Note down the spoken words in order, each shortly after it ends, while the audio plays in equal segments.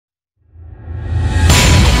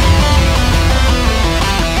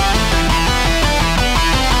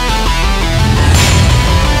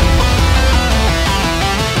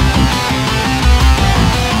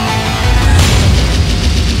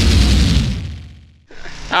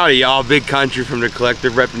Howdy y'all, Big Country from the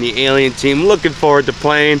Collective, repping the Alien team. Looking forward to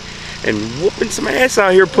playing and whooping some ass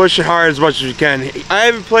out here, pushing hard as much as we can. I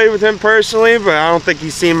haven't played with him personally, but I don't think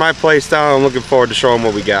he's seen my play style. I'm looking forward to showing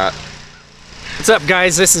what we got. What's up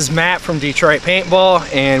guys, this is Matt from Detroit Paintball,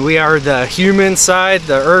 and we are the human side,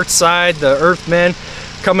 the Earth side, the Earthmen,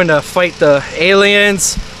 coming to fight the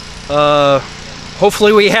aliens.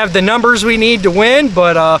 Hopefully we have the numbers we need to win,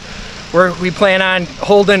 but we plan on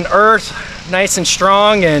holding Earth nice and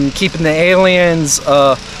strong and keeping the aliens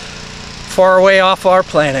far away off our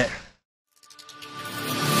planet.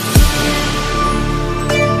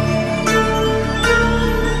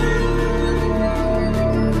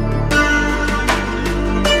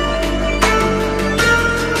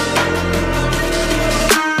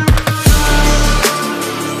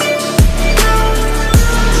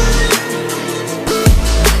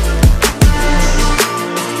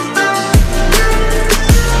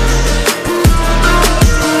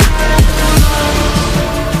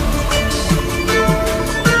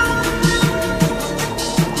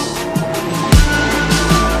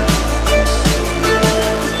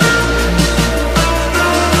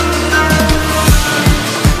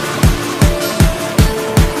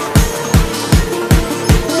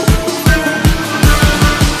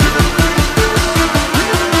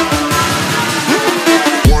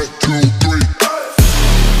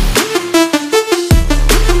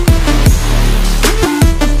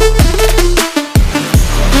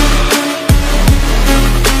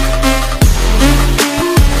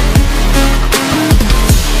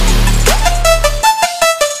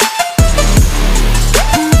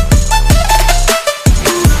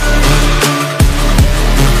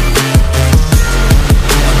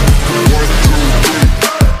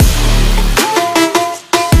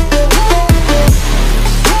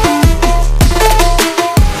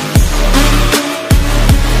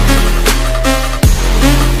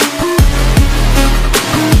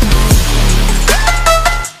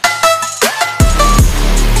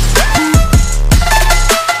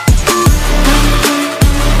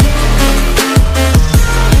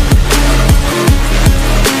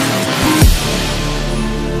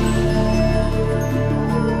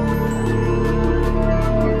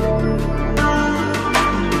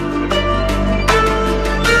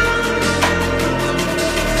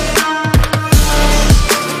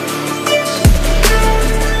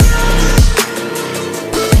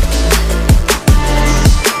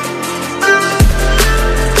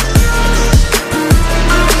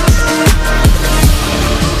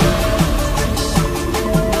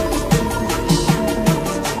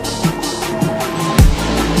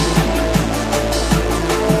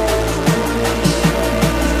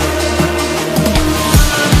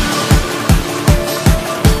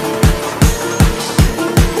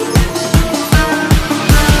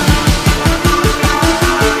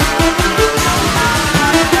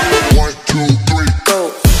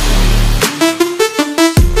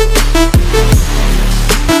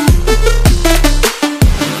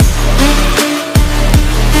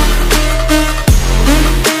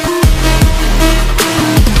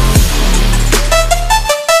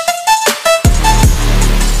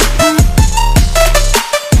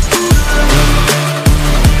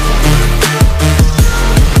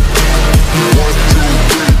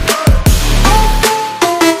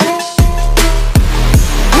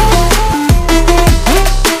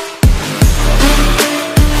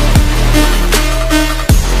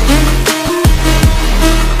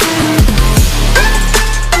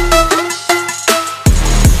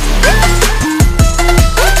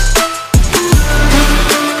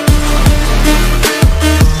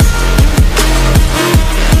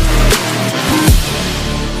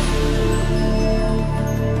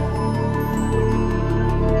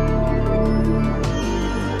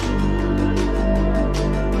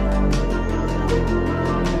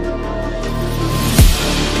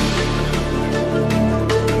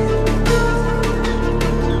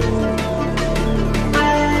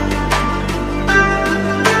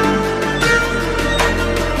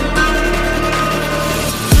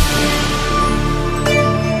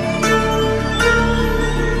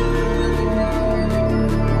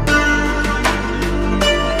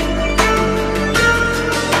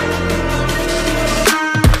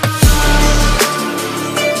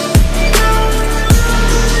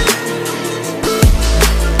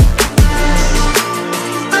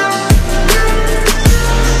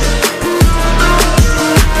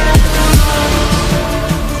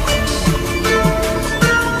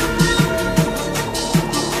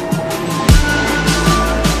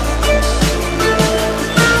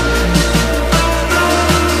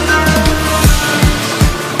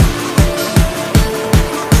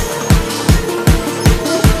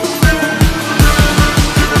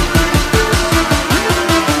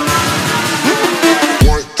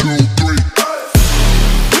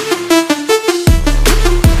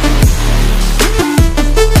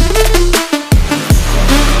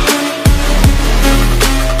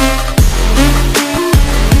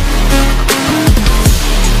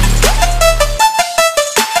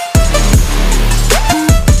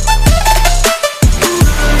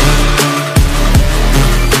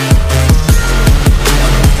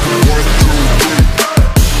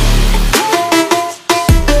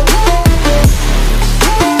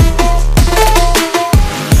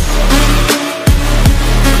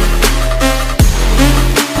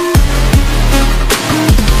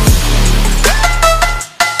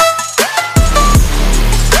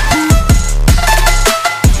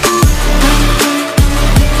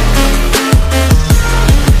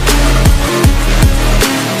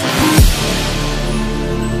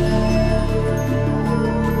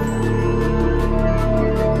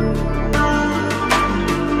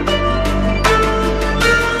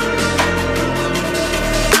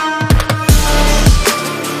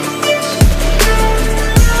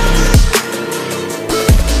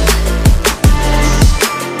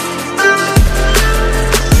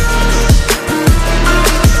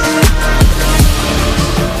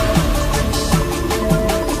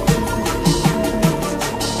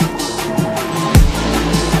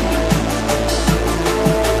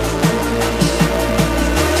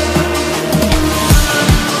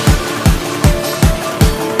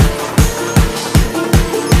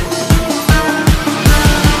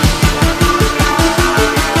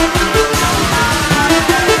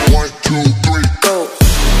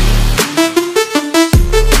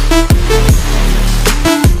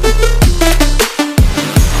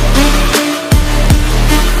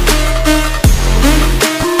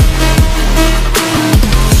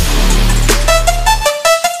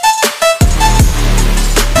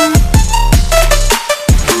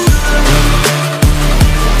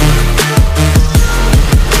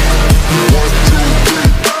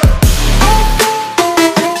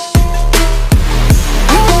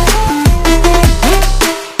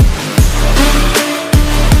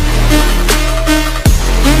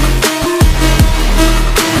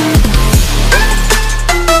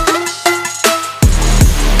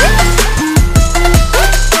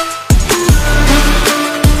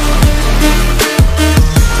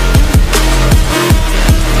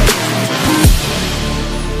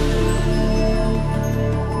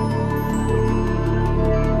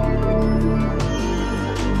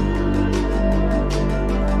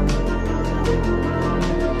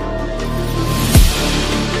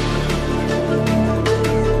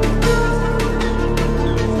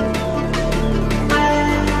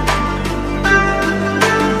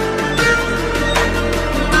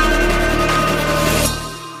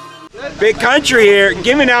 Big Country here,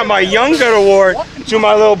 giving out my Young Gun Award to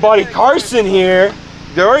my little buddy Carson here.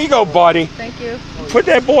 There you go, buddy. Thank you. Put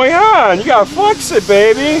that boy on. You gotta flex it,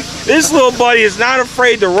 baby. This little buddy is not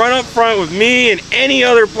afraid to run up front with me and any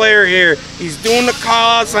other player here. He's doing the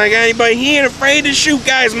call-outs like anybody. He ain't afraid to shoot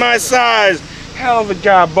guys my size. Hell of a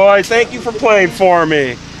job, boy. Thank you for playing for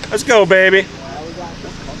me. Let's go, baby.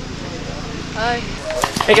 Hi.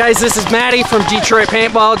 Hey guys, this is Maddie from Detroit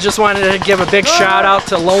Paintball. Just wanted to give a big shout out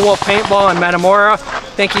to Lone Wolf Paintball and Metamora.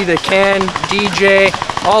 Thank you to Ken, DJ,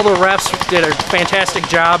 all the refs did a fantastic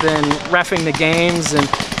job in reffing the games and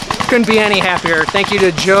couldn't be any happier. Thank you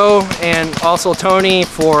to Joe and also Tony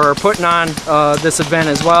for putting on this event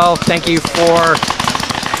as well. Thank you for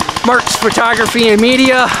Mark's Photography and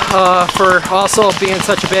Media for also being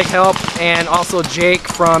such a big help, and also Jake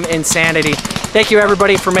from Insanity. Thank you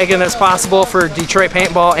everybody for making this possible for Detroit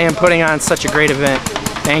Paintball and putting on such a great event.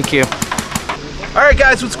 Thank you. All right,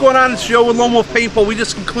 guys, what's going on? It's Joe with Lone Wolf Paintball. We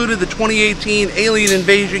just concluded the 2018 Alien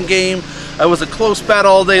Invasion game. It was a close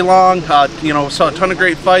battle all day long. You know, saw a ton of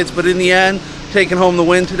great fights, but in the end, taking home the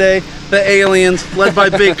win today, the Aliens, led by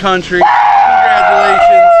Big Country.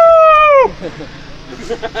 Congratulations.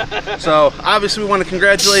 So obviously we want to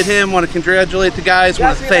congratulate him, want to congratulate the guys,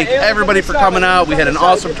 want to thank everybody for coming out. We had an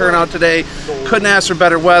awesome turnout today. Couldn't ask for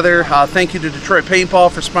better weather. Thank you to Detroit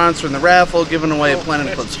Paintball for sponsoring the raffle, giving away a Planet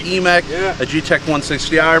Eclipse EMEC, a G-Tech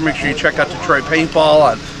 160R. Make sure you check out Detroit Paintball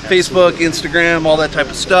on Facebook, Instagram, all that type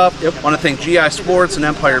of stuff. Want to thank GI Sportz and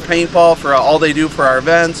Empire Paintball for all they do for our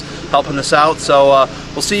events, helping us out. So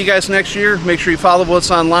we'll see you guys next year. Make sure you follow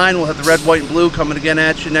us online. We'll have the red, white, and blue coming again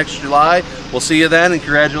at you next July. We'll see you then, and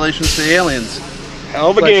congratulations to the Aliens. Hell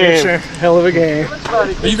of a game. Hell of a game.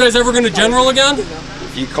 Are you guys ever going to general again?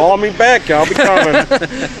 If you call me back, I'll be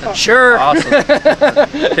coming. Sure. Awesome.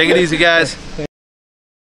 Take it easy, guys.